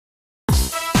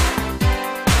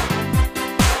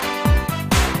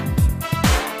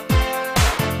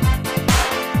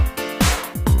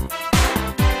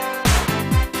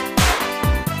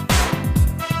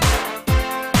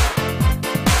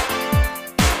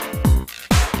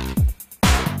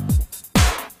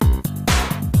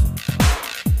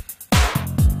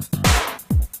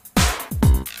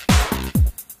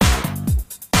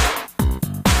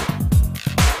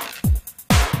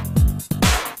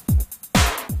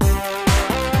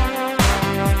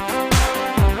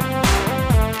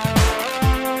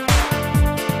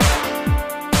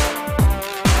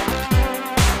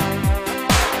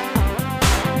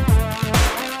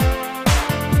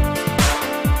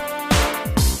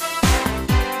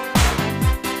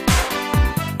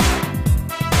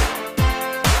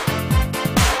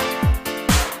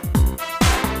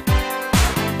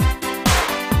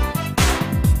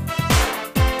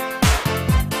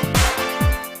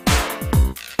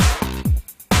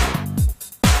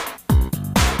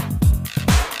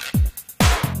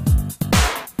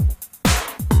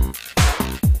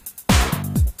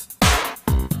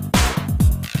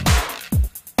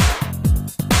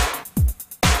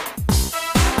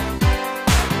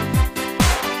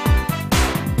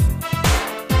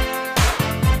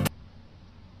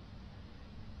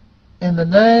In the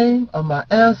name of my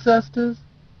ancestors,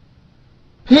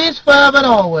 peace forever and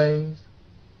always,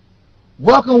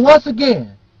 welcome once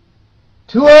again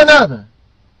to another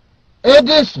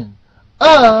edition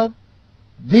of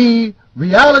the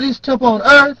Realities Temple on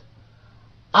Earth.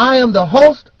 I am the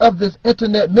host of this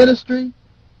internet ministry,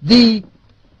 the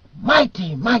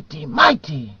mighty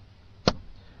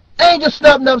Angel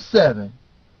Snub 7,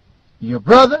 your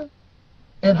brother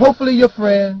and hopefully your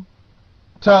friend,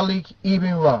 Taalik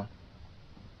Ibn'rad.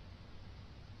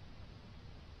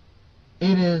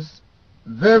 It is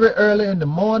very early in the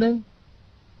morning.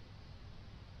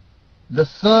 The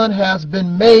sun has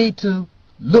been made to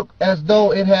look as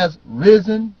though it has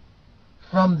risen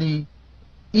from the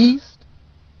east.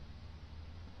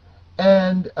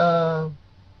 And I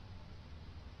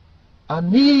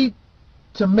need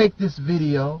to make this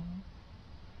video,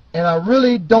 and I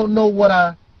really don't know what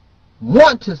I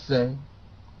want to say,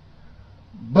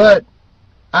 but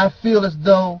I feel as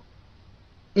though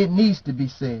it needs to be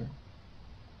said.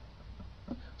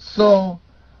 So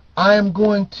I am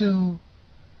going to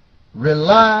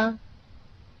rely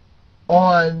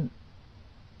on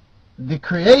the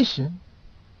creation,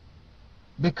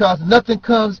 because nothing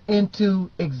comes into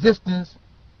existence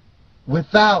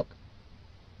without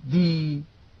the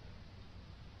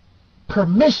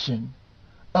permission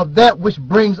of that which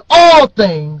brings all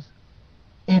things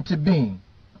into being.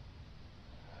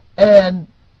 And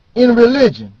in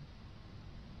religion,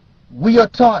 we are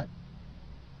taught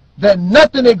that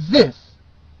nothing exists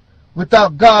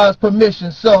without God's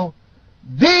permission. So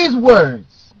these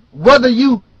words, whether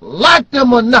you like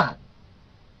them or not,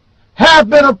 have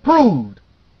been approved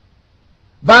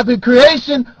by the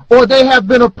creation, or they have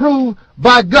been approved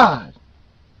by God.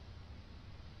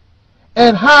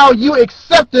 And how you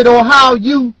accept it, or how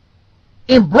you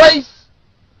embrace,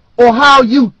 or how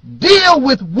you deal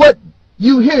with what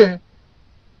you hear,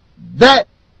 that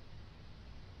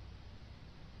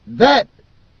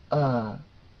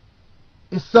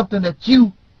is something that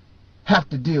you have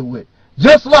to deal with.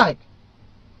 Just like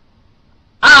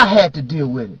I had to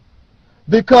deal with it.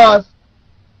 Because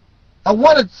I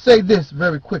want to say this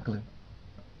very quickly.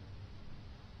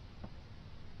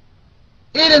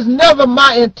 It is never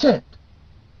my intent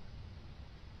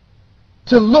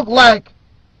to look like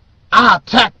I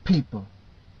attack people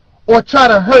or try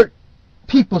to hurt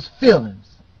people's feelings.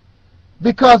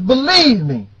 Because believe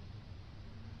me,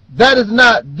 that is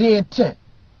not the intent.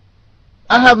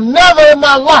 I have never in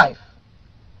my life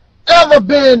ever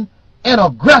been an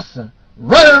aggressor,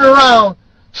 running around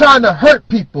trying to hurt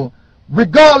people,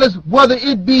 regardless whether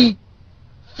it be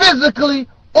physically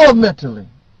or mentally.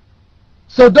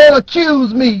 So don't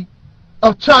accuse me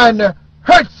of trying to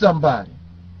hurt somebody.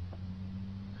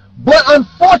 But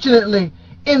unfortunately,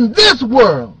 in this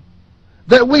world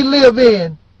that we live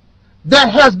in, that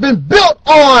has been built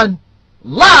on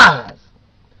lies,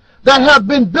 that have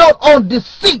been built on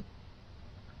deceit,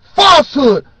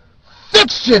 falsehood,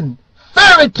 fiction,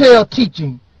 fairy tale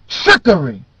teaching,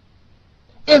 trickery.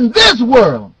 In this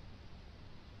world,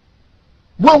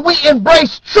 when we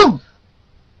embrace truth,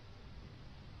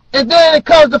 and then it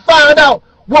comes to find out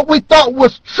what we thought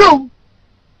was true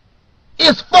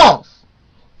is false,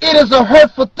 it is a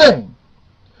hurtful thing.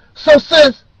 So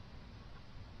since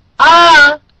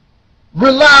I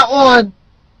rely on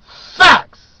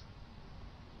facts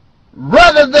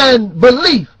rather than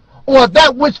belief, or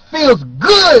that which feels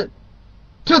good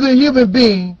to the human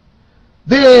being,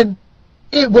 then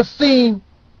it would seem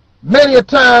many a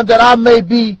time that I may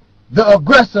be the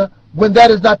aggressor when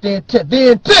that is not the intent.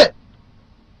 The intent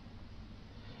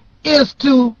is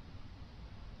to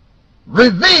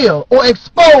reveal or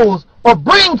expose or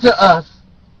bring to us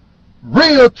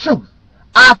real truth.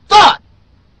 I thought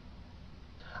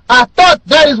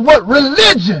that is what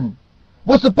religion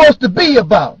was supposed to be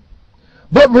about.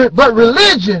 But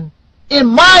religion, in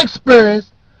my experience,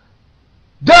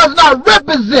 does not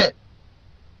represent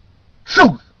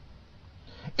truth.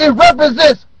 It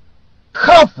represents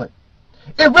comfort.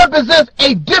 It represents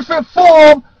a different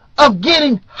form of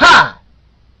getting high.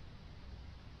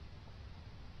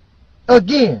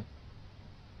 Again,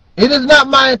 it is not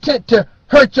my intent to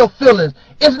hurt your feelings.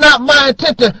 It's not my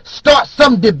intent to start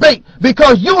some debate,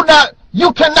 because you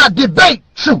cannot debate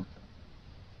truth.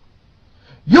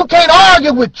 You can't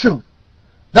argue with truth.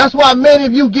 That's why many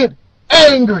of you get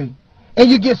angry and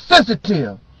you get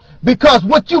sensitive, because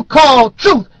what you call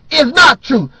truth is not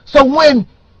truth. So when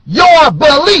your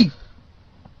belief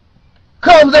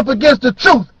comes up against the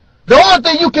truth, the only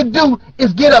thing you can do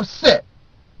is get upset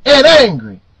and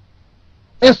angry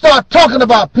and start talking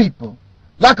about people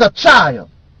like a child,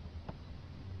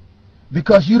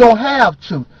 because you don't have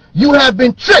truth. You have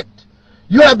been tricked.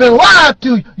 You have been lied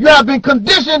to. You have been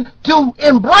conditioned to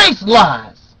embrace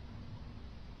lies.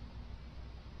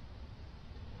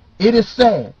 It is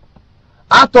sad.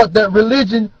 I thought that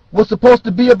religion was supposed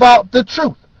to be about the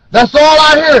truth. That's all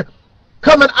I hear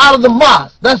coming out of the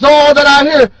mosque. That's all that I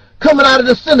hear coming out of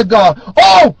the synagogue.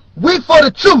 Oh, we for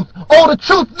the truth. Oh, the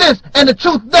truth this and the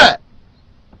truth that.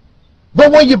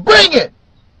 But when you bring it,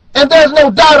 and there's no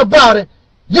doubt about it,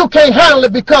 you can't handle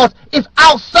it because it's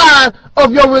outside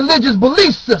of your religious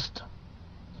belief system.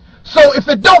 So if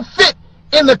it don't fit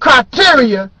in the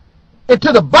criteria,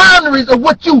 into the boundaries of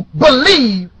what you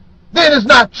believe, then it's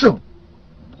not true.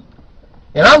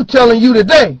 And I'm telling you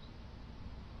today,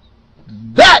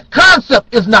 that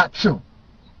concept is not true.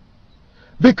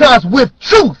 Because with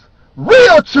truth,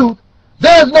 real truth,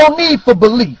 there's no need for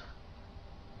belief.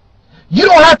 You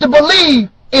don't have to believe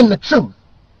in the truth.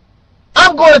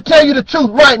 I'm going to tell you the truth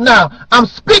right now. I'm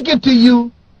speaking to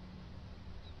you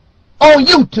on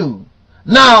YouTube.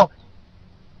 Now,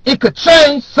 it could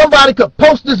change. Somebody could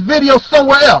post this video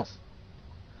somewhere else.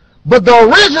 But the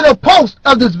original post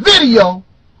of this video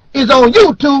is on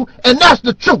YouTube, and that's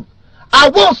the truth. I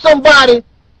want somebody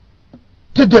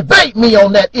to debate me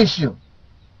on that issue.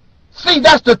 See,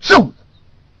 that's the truth.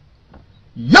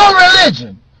 Your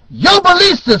religion, your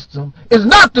belief system is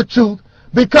not the truth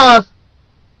because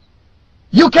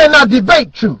you cannot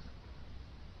debate truth.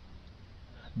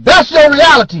 That's your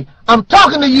reality. I'm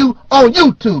talking to you on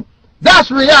YouTube. That's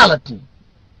reality.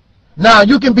 Now,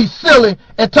 you can be silly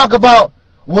and talk about,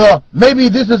 well, maybe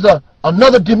this is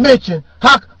another dimension.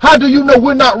 How do you know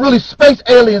we're not really space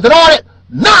aliens and all that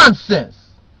nonsense?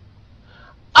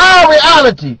 Our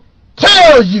reality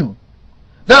tells you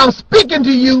that I'm speaking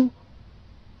to you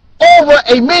over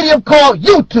a medium called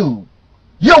YouTube.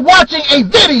 You're watching a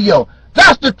video.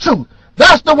 That's the truth.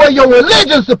 That's the way your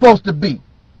religion is supposed to be.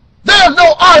 There's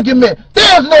no argument.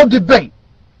 There's no debate.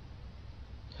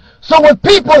 So when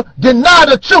people deny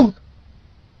the truth,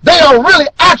 they are really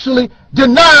actually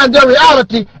denying their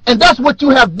reality, and that's what you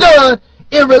have done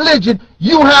in religion.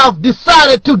 You have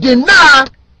decided to deny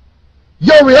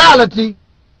your reality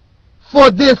for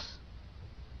this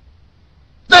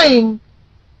thing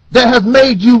that has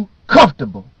made you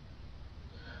comfortable.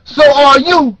 So are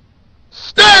you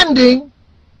standing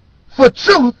for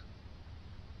truth,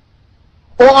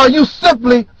 or are you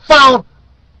simply found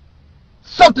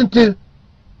something to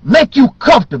make you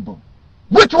comfortable?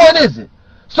 Which one is it?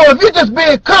 So if you're just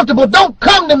being comfortable, don't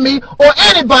come to me or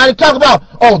anybody talk about,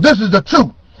 oh, this is the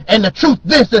truth, and the truth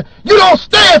this. And you don't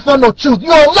stand for no truth.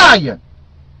 You're a liar.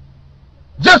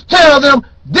 Just tell them,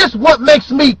 this is what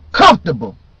makes me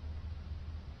comfortable.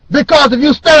 Because if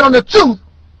you stand on the truth,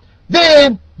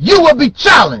 then you will be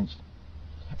challenged.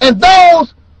 And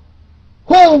those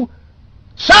who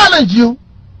challenge you,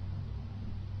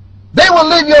 they will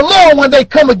leave you alone when they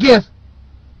come against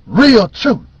real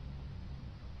truth.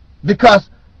 Because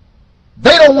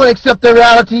they don't want to accept their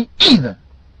reality either.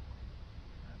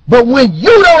 But when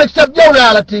you don't accept your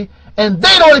reality and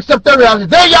they don't accept their reality,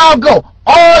 there y'all go,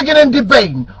 arguing and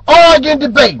debating.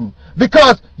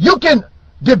 Because you can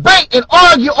debate and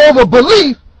argue over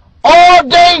belief all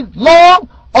day long,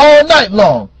 all night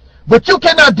long. But you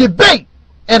cannot debate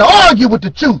and argue with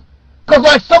the truth. Because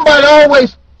like somebody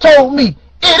always told me,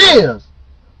 it is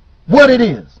what it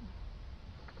is.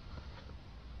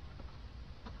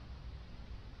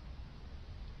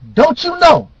 Don't you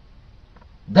know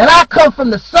that I come from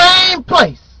the same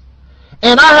place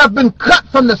and I have been cut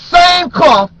from the same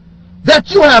cloth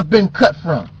that you have been cut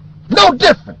from? No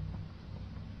different.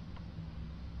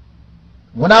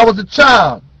 When I was a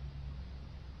child,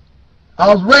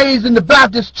 I was raised in the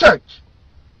Baptist church.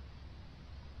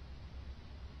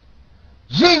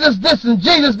 Jesus this and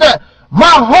Jesus that. My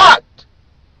heart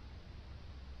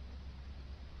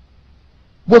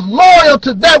was loyal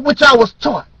to that which I was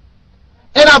taught.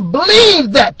 And I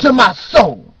believed that to my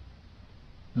soul.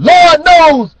 Lord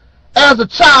knows, as a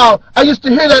child, I used to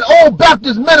hear that old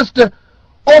Baptist minister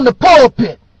on the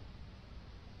pulpit.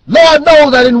 Lord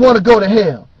knows I didn't want to go to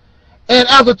hell. And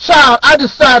as a child, I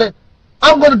decided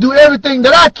I'm going to do everything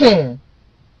that I can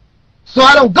so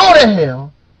I don't go to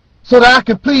hell, so that I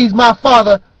can please my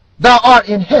Father, thou art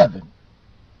in heaven.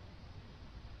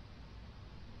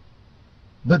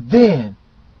 But then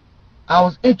I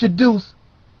was introduced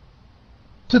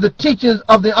to the teachings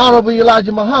of the Honorable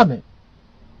Elijah Muhammad.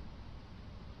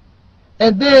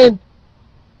 And then,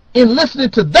 in listening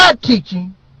to that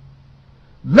teaching,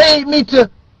 made me to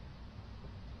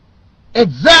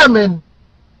examine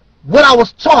what I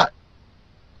was taught.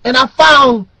 And I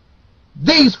found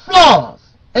these flaws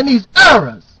and these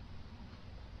errors.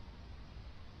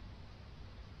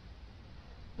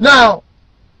 Now,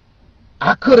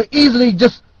 I could have easily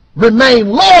just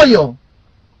remained loyal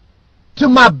to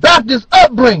my Baptist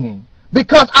upbringing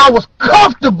because I was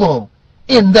comfortable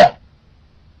in that.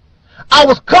 I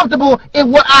was comfortable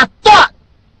in what I thought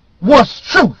was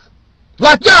truth,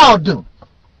 like y'all do.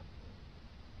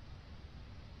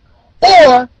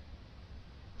 Or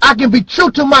I can be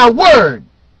true to my word,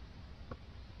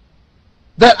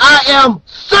 that I am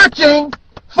searching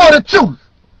for the truth.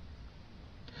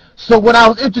 So when I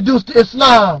was introduced to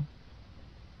Islam,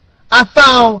 I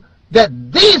found that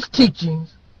these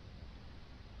teachings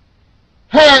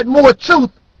had more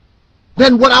truth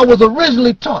than what I was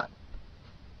originally taught.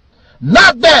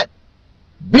 Not that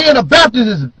being a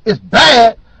Baptist is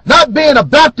bad, not being a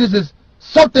Baptist is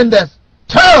something that's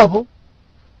terrible,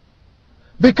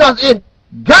 because it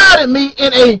guided me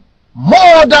in a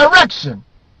moral direction.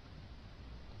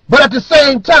 But at the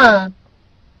same time,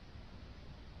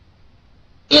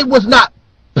 it was not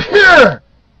pure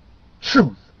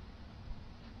truth.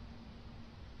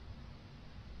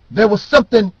 There was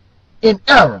something in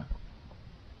error.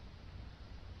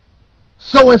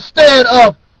 So instead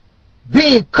of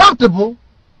being comfortable,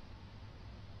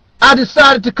 I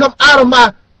decided to come out of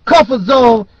my comfort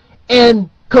zone and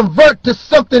convert to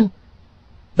something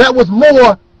that was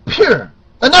more pure.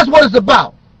 And that's what it's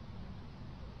about.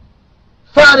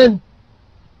 Finding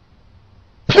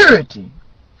purity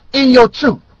in your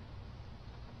truth.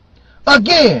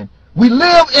 Again, we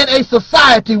live in a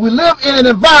society, we live in an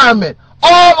environment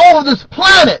all over this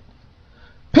planet.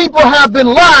 People have been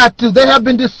lied to, they have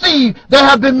been deceived, they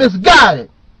have been misguided.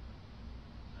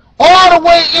 All the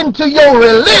way into your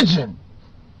religion.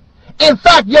 In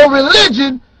fact, your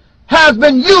religion has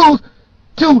been used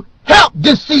to help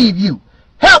deceive you,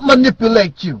 help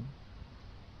manipulate you.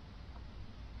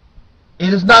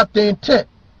 It is not the intent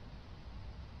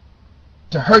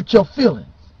to hurt your feelings.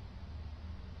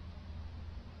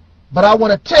 But I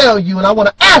want to tell you and I want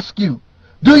to ask you,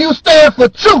 do you stand for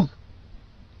truth?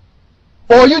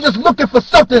 Or are you just looking for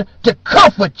something to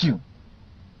comfort you?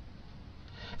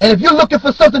 And if you're looking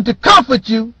for something to comfort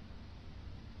you,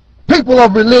 people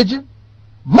of religion,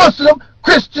 Muslim,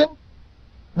 Christian,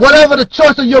 whatever the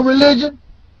choice of your religion,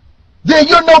 then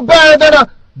you're no better than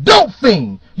a dope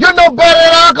fiend. You're no better than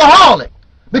an alcoholic,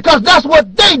 because that's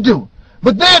what they do.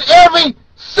 But then every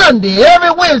Sunday,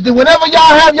 every Wednesday, whenever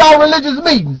y'all have y'all religious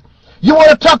meetings, you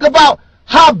want to talk about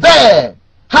how bad,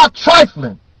 how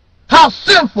trifling, how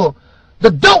sinful the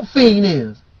dope fiend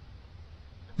is,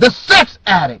 the sex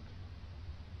addict,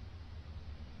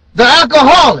 the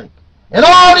alcoholic, and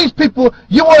all these people.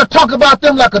 You want to talk about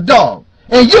them like a dog,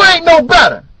 and you ain't no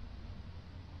better.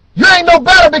 You ain't no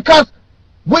better, because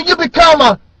when you become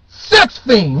a sex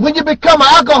fiend, when you become an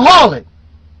alcoholic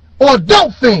or a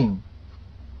dope fiend,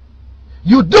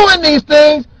 you're doing these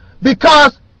things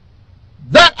because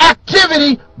that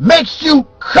activity makes you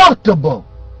comfortable.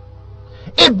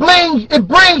 It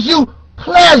brings you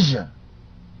pleasure.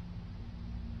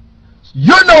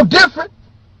 You're no different.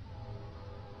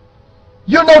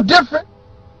 You're no different.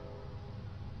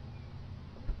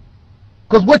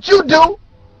 Because what you do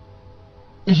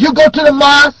is you go to the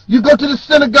mosque, you go to the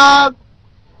synagogue,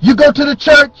 you go to the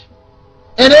church,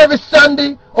 and every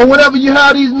Sunday or whenever you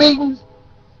have these meetings,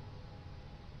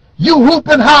 you whoop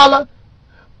and holler,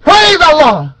 praise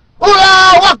Allah,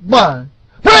 Allahu Akbar,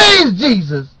 praise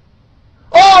Jesus,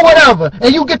 or whatever,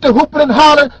 and you get to whooping and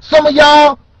hollering. Some of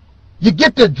y'all, you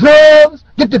get the drums,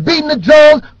 get to beating the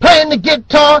drums, playing the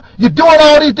guitar, you're doing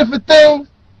all these different things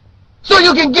so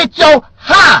you can get your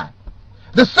high.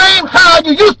 The same high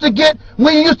you used to get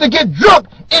when you used to get drunk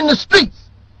in the streets,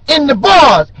 in the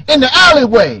bars, in the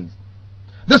alleyways.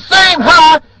 The same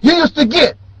high you used to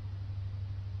get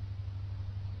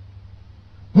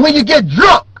when you get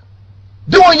drunk,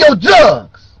 doing your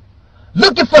drugs,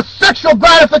 looking for sexual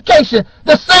gratification.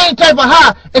 The same type of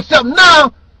high, except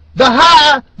now the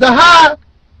high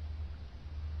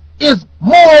is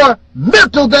more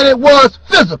mental than it was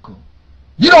physical.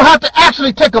 You don't have to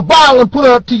actually take a bottle and put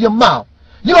it up to your mouth.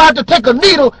 You don't have to take a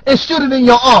needle and shoot it in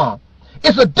your arm.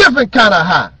 It's a different kind of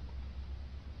high.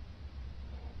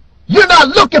 You're not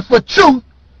looking for truth.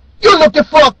 You're looking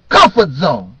for a comfort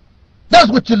zone.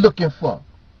 That's what you're looking for.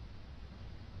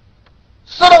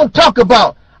 So don't talk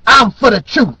about, I'm for the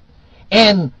truth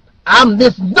and I'm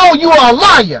this. No, you are a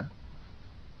liar.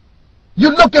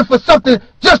 You're looking for something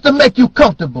just to make you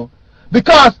comfortable.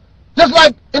 Because just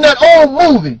like in that old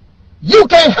movie, you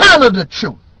can't handle the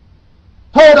truth.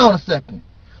 Hold on a second.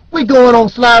 We going on,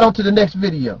 slide on to the next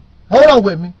video. Hold on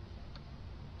with me.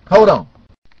 Hold on.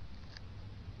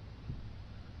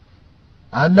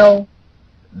 I know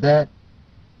that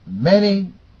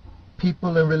many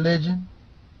people in religion,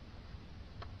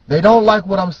 They don't like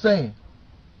what I'm saying.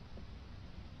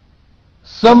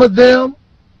 Some of them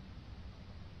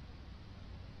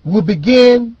will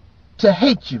begin to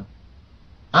hate you.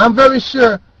 I'm very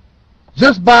sure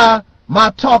just by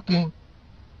my talking,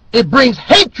 it brings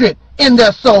hatred in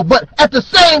their soul. But at the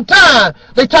same time,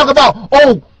 they talk about,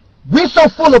 oh, we're so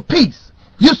full of peace.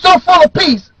 You're so full of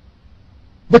peace,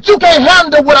 but you can't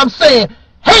handle what I'm saying.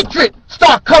 Hatred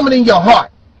start coming in your heart.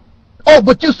 Oh,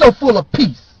 but you're so full of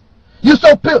peace. You're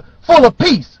so full of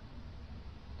peace,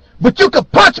 but you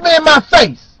could punch me in my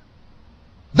face.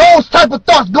 Those type of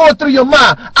thoughts going through your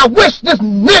mind. I wish this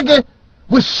nigga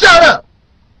would shut up.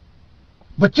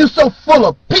 But you're so full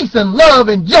of peace and love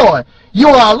and joy. You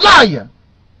are a liar.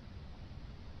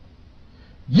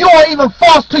 You are even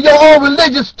false to your own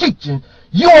religious teaching.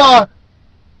 You are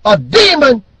a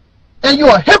demon and you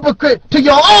are a hypocrite to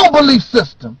your own belief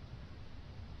system.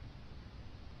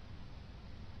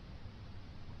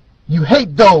 You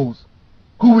hate those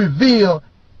who reveal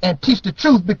and teach the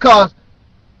truth because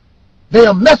they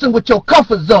are messing with your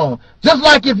comfort zone. Just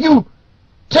like if you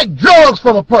take drugs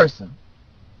from a person.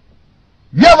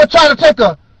 You ever try to take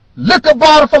a liquor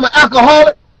bottle from an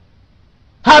alcoholic?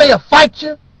 How they'll fight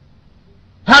you?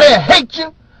 How they'll hate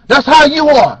you? That's how you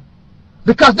are.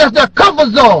 Because that's their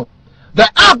comfort zone. The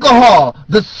alcohol,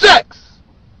 the sex,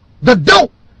 the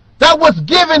dope, that was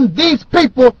giving these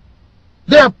people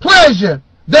their pleasure,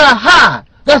 their high.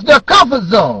 That's their comfort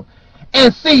zone.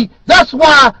 And see, that's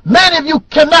why many of you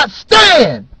cannot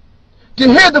stand to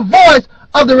hear the voice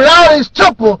of the reality's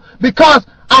temple, because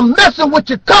I'm messing with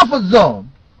your comfort zone.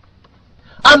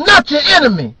 I'm not your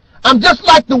enemy. I'm just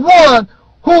like the one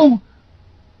who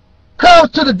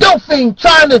comes to the dope fiend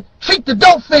trying to treat the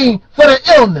dope fiend for their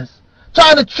illness,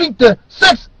 trying to treat the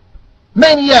sex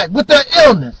maniac with their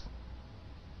illness,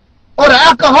 or the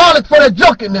alcoholic for their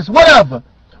drunkenness, whatever.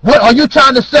 What are you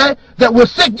trying to say? That we're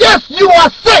sick? Yes, you are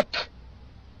sick.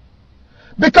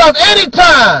 Because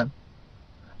anytime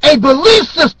a belief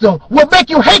system will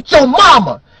make you hate your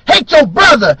mama, hate your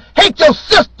brother, hate your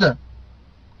sister,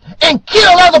 and kill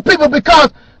other people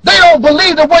because they don't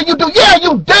believe the way you do, yeah,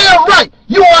 you damn right,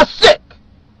 you are sick.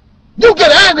 You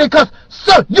get angry because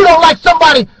you don't like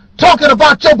somebody talking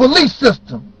about your belief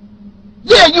system.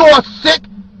 Yeah, you are a sick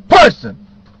person.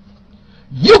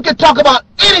 You can talk about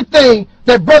anything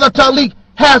that Brother Taalik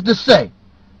has to say.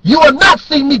 You will not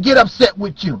see me get upset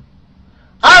with you.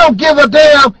 I don't give a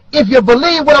damn if you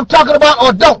believe what I'm talking about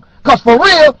or don't. Because for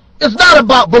real, it's not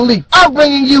about belief. I'm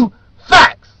bringing you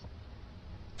facts.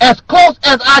 As close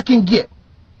as I can get.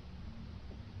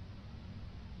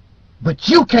 But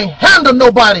you can't handle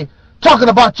nobody talking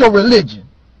about your religion.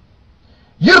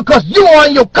 Because you are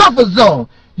in your comfort zone.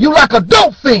 You like a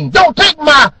dope fiend. Don't take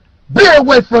my beer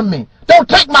away from me. Don't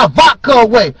take my vodka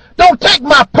away. Don't take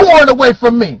my porn away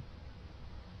from me.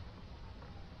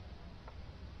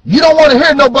 You don't want to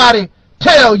hear nobody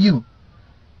tell you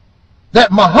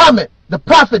that Muhammad, the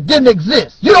prophet, didn't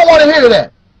exist. You don't want to hear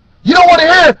that. You don't want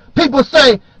to hear people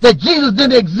say that Jesus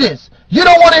didn't exist. You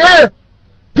don't want to hear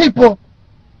people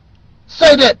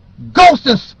say that ghosts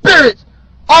and spirits,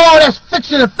 all that's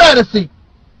fiction and fantasy,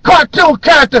 cartoon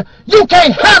character. You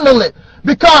can't handle it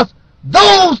because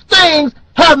those things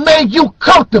have made you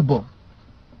comfortable.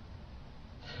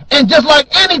 And just like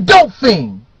any dope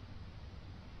fiend,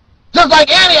 just like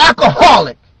any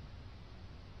alcoholic,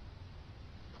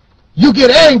 you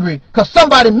get angry because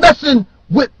somebody messing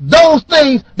with those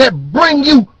things that bring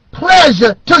you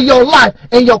pleasure to your life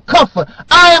and your comfort.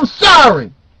 I am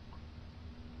sorry.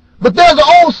 But there's an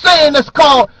old saying that's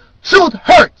called, truth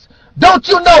hurts. Don't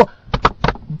you know,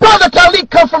 Brother Taalik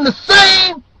come from the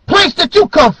same place that you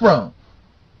come from.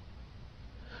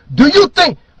 Do you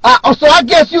think, so I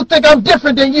guess you think I'm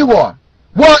different than you are.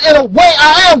 Well, in a way,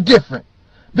 I am different.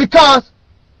 Because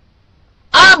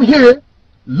I'm here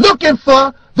looking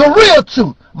for the real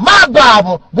truth. My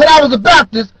Bible, when I was a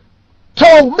Baptist,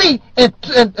 told me and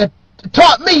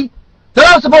taught me that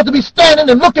I'm supposed to be standing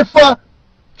and looking for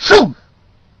truth.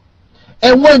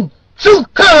 And when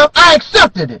truth comes, I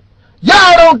accepted it.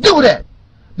 Y'all don't do that.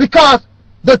 Because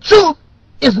the truth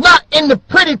is not in the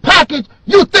pretty package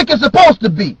you think it's supposed to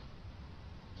be.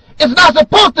 It's not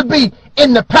supposed to be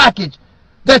in the package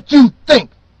that you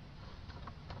think.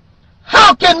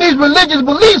 How can these religious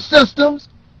belief systems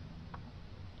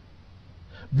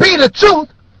be the truth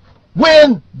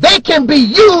when they can be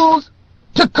used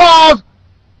to cause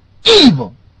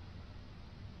evil?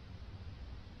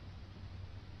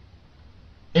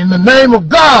 In the name of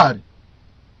God,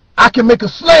 I can make a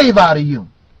slave out of you.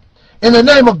 In the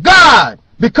name of God,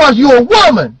 because you're a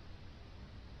woman,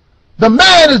 the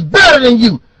man is better than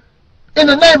you. In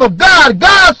the name of God,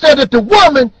 God said that the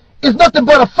woman is nothing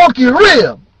but a funky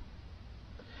rib.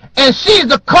 And she's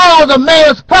the cause of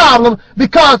man's problem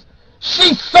because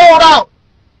she sold out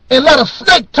and let a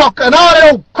snake talk and all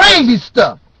that old crazy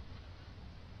stuff.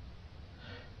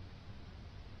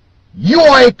 You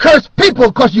are a cursed people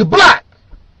because you're black.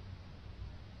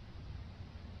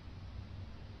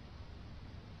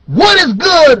 What is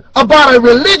good about a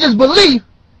religious belief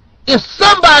if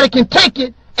somebody can take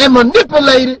it and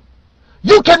manipulate it?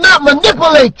 You cannot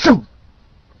manipulate truth.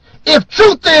 If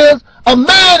truth is a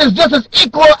man is just as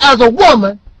equal as a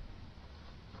woman,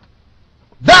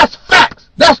 that's facts.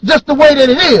 That's just the way that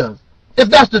it is, if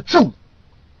that's the truth.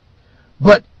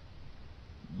 But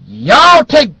y'all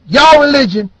take y'all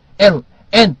religion and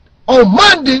on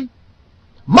Monday,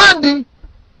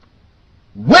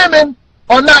 women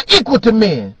are not equal to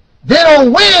men. Then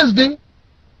on Wednesday,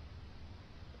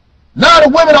 now the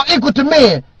women are equal to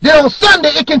men. Then on Sunday,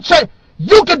 it can change.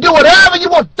 You can do whatever you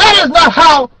want. That is not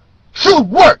how truth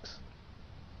works.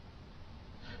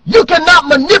 You cannot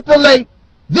manipulate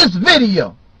this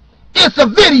video. It's a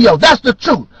video. That's the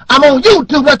truth. I'm on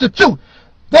YouTube. That's the truth.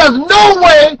 There's no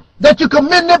way that you can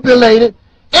manipulate it.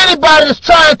 Anybody that's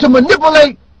trying to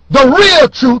manipulate the real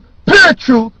truth, pure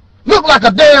truth, look like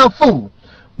a damn fool.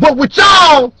 But with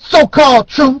y'all so-called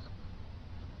truth,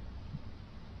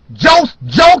 Joe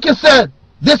can say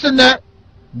this and that.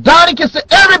 Donnie can say,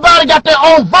 everybody got their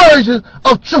own version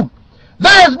of truth.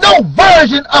 There is no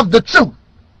version of the truth.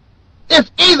 It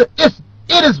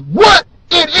is what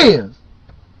it is.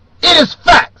 It is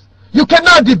facts. You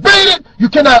cannot debate it. You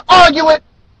cannot argue it.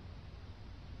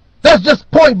 That's just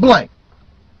point blank.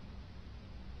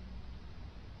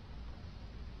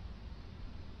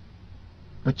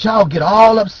 But y'all get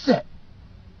all upset.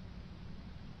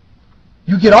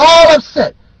 You get all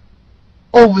upset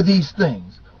over these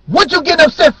things. What you getting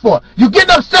upset for? You getting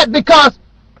upset because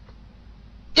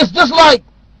it's just like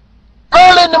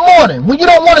early in the morning when you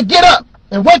don't want to get up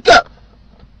and wake up,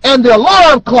 and the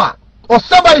alarm clock or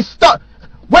somebody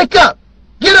wake up,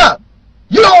 get up.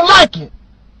 You don't like it.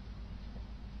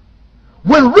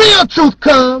 When real truth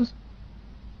comes,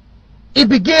 it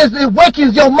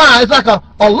wakens your mind. It's like an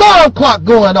alarm clock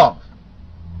going off.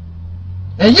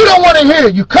 And you don't want to hear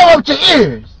it. You cover up your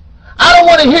ears. I don't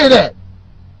want to hear that.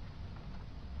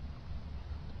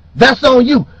 That's on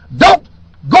you. Don't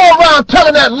go around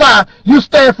telling that lie you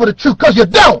stand for the truth, because you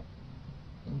don't.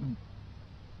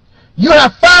 You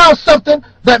have found something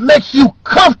that makes you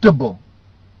comfortable.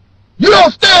 You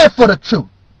don't stand for the truth.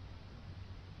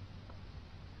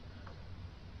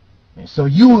 And so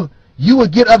you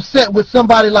would get upset with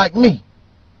somebody like me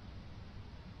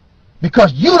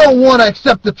because you don't want to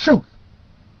accept the truth.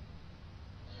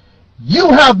 You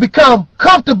have become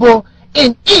comfortable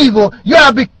in evil. You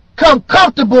have become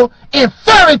comfortable in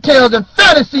fairy tales and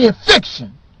fantasy and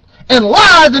fiction and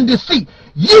lies and deceit.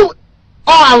 You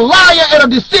are a liar and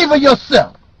a deceiver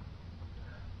yourself.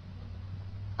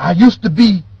 I used to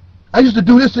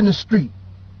do this in the street,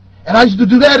 and I used to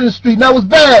do that in the street, and that was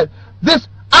bad.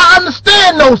 I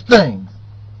understand those things.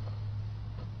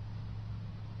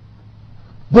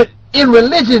 But in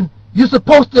religion, you're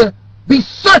supposed to be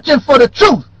searching for the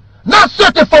truth, not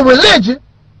searching for religion,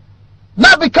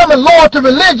 not becoming loyal to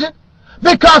religion,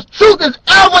 because truth is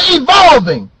ever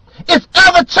evolving. It's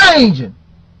ever changing.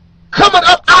 Coming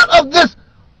up out of this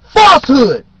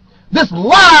falsehood, this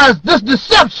lies, this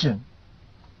deception.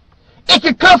 It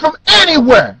can come from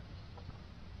anywhere.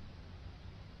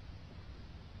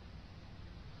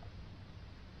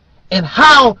 And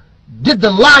how did the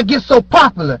lie get so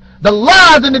popular? The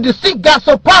lies and the deceit got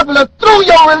so popular through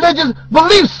your religious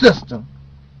belief system.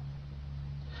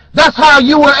 That's how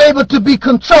you were able to be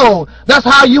controlled. That's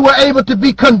how you were able to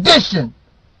be conditioned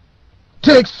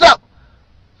to accept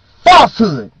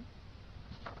falsehood.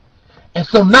 And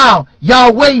so now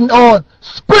y'all waiting on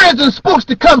spirits and spooks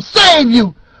to come save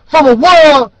you from a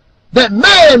world that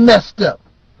man messed up.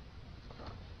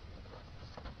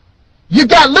 You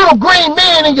got little green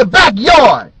men in your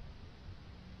backyard.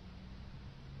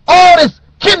 All this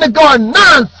kindergarten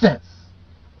nonsense.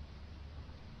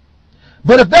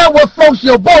 But if that what floats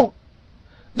your boat,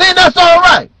 then that's all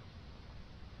right.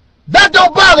 That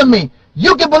don't bother me.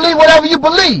 You can believe whatever you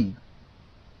believe.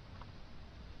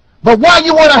 But why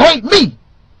you want to hate me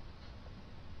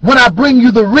when I bring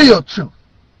you the real truth?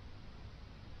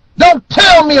 Don't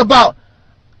tell me about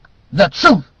the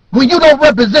truth when you don't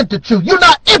represent the truth. You're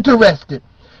not interested.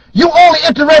 You're only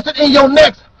interested in your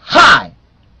next high.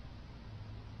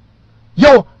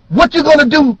 What you gonna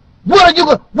do? You're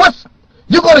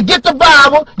gonna get the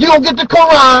Bible, you're gonna get the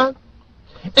Quran,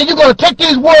 and you're gonna take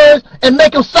these words and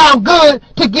make them sound good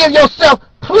to give yourself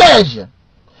pleasure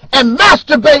and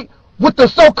masturbate with the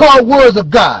so-called words of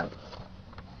God.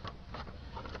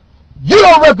 You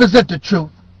don't represent the truth.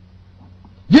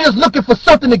 You're just looking for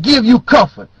something to give you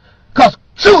comfort. Because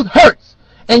truth hurts,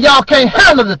 and y'all can't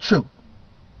handle the truth.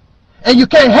 And you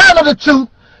can't handle the truth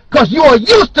because you are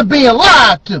used to being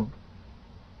lied to.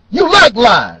 You like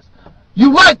lies.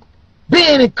 You like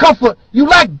being in comfort. You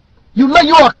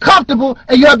are comfortable,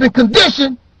 and you have been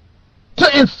conditioned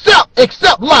to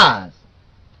accept lies.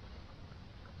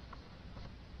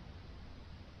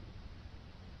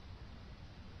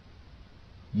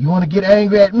 You want to get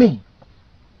angry at me?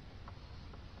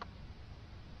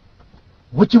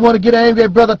 What you want to get angry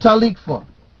at Brother Taalik for?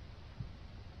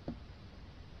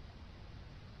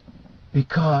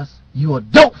 Because you're a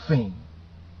dope fiend.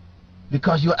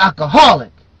 Because you're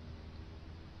alcoholic.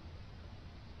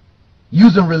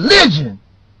 Using religion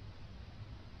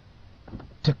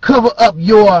to cover up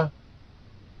your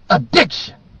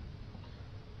addiction.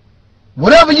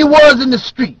 Whatever you was in the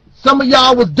street. Some of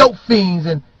y'all was dope fiends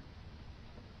and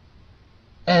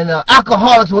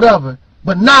alcoholics, whatever.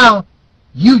 But now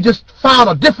you just found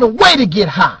a different way to get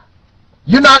high.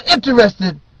 You're not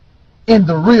interested in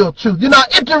the real truth. You're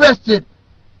not interested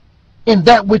in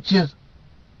that which is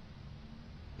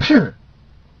pure.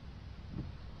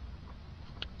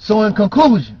 So in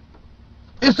conclusion,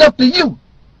 it's up to you.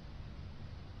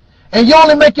 And you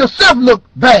only make yourself look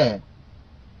bad.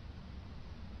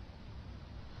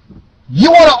 You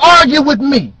want to argue with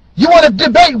me. You want to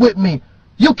debate with me.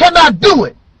 You cannot do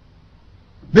it.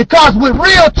 Because with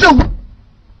real truth,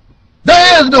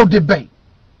 there is no debate.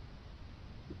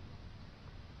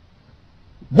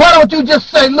 Why don't you just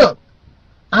say, look,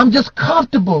 I'm just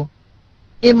comfortable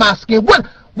in my skin.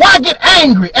 Why get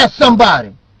angry at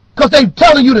somebody? Because they're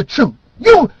telling you the truth.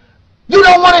 You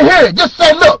don't want to hear it. Just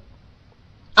say, look,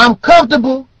 I'm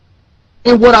comfortable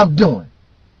in what I'm doing.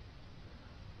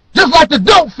 Just like the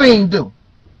dope fiend do.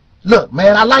 Look,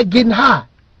 man, I like getting high.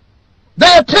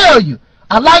 They'll tell you,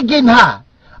 I like getting high.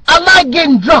 I like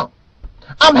getting drunk.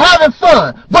 I'm having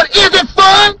fun. But is it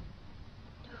fun?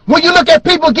 When you look at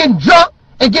people getting drunk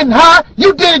and getting high,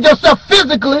 you did it yourself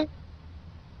physically.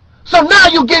 So now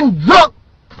you're getting drunk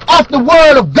off the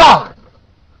word of God.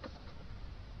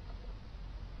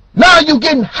 Now you're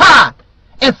getting high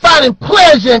and finding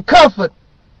pleasure and comfort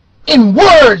in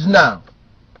words now.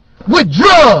 With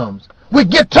drums,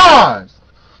 with guitars,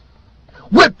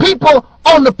 with people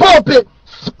on the pulpit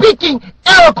speaking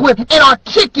eloquent and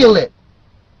articulate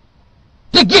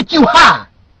to get you high.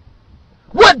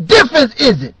 What difference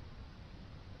is it?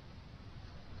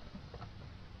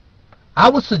 I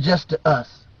would suggest to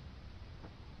us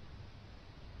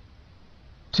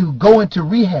to go into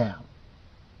rehab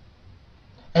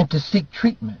and to seek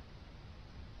treatment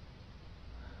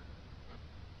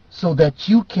so that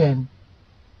you can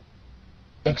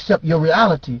accept your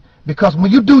reality. Because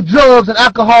when you do drugs and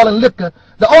alcohol and liquor,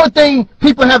 the only thing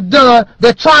people have done,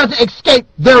 they're trying to escape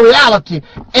their reality.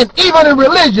 And even in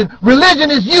religion, religion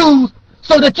is used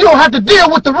so that you don't have to deal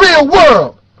with the real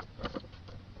world.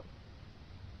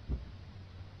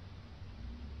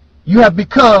 You have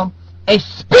become a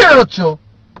spiritual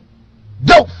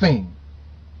dope fiend.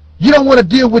 You don't want to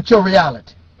deal with your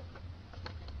reality.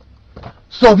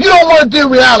 So if you don't want to deal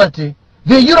with reality,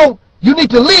 then you need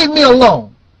to leave me alone.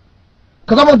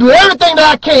 Because I'm going to do everything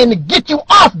that I can to get you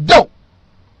off dope,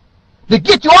 to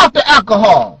get you off the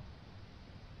alcohol,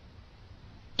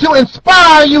 to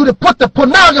inspire you to put the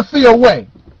pornography away,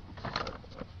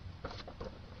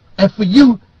 and for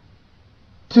you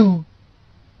to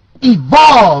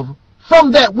evolve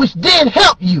from that which did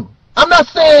help you. I'm not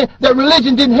saying that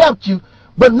religion didn't help you,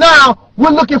 but now we're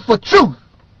looking for truth.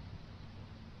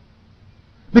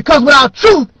 Because without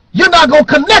truth, you're not going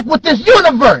to connect with this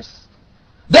universe.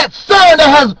 That sun that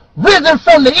has risen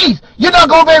from the east, you're not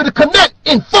going to be able to connect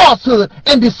in falsehood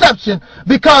and deception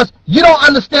because you don't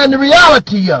understand the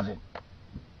reality of it.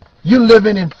 You're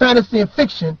living in fantasy and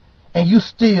fiction, and you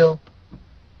still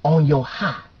on your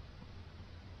high.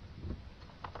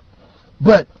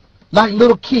 But like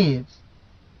little kids,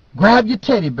 grab your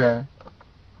teddy bear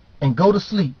and go to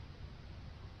sleep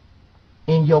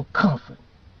in your comfort.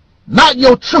 Not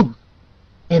your truth,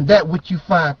 in that which you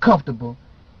find comfortable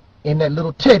in that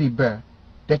little teddy bear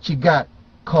that you got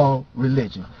called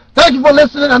religion. Thank you for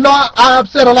listening. I know I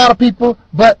upset a lot of people,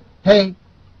 but hey,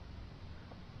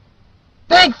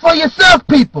 think for yourself,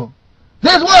 people.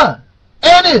 This was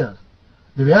and is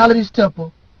the Reality's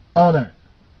Temple on earth.